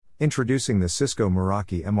Introducing the Cisco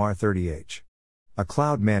Meraki MR30H. A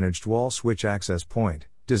cloud-managed wall switch access point,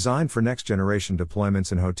 designed for next-generation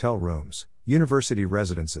deployments in hotel rooms, university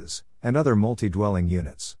residences, and other multi-dwelling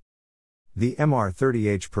units. The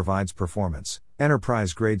MR30H provides performance,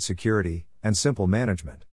 enterprise-grade security, and simple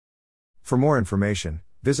management. For more information,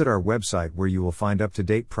 visit our website where you will find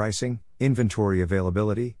up-to-date pricing, inventory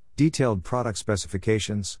availability, detailed product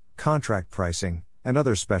specifications, contract pricing, and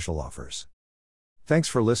other special offers. Thanks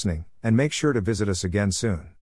for listening, and make sure to visit us again soon.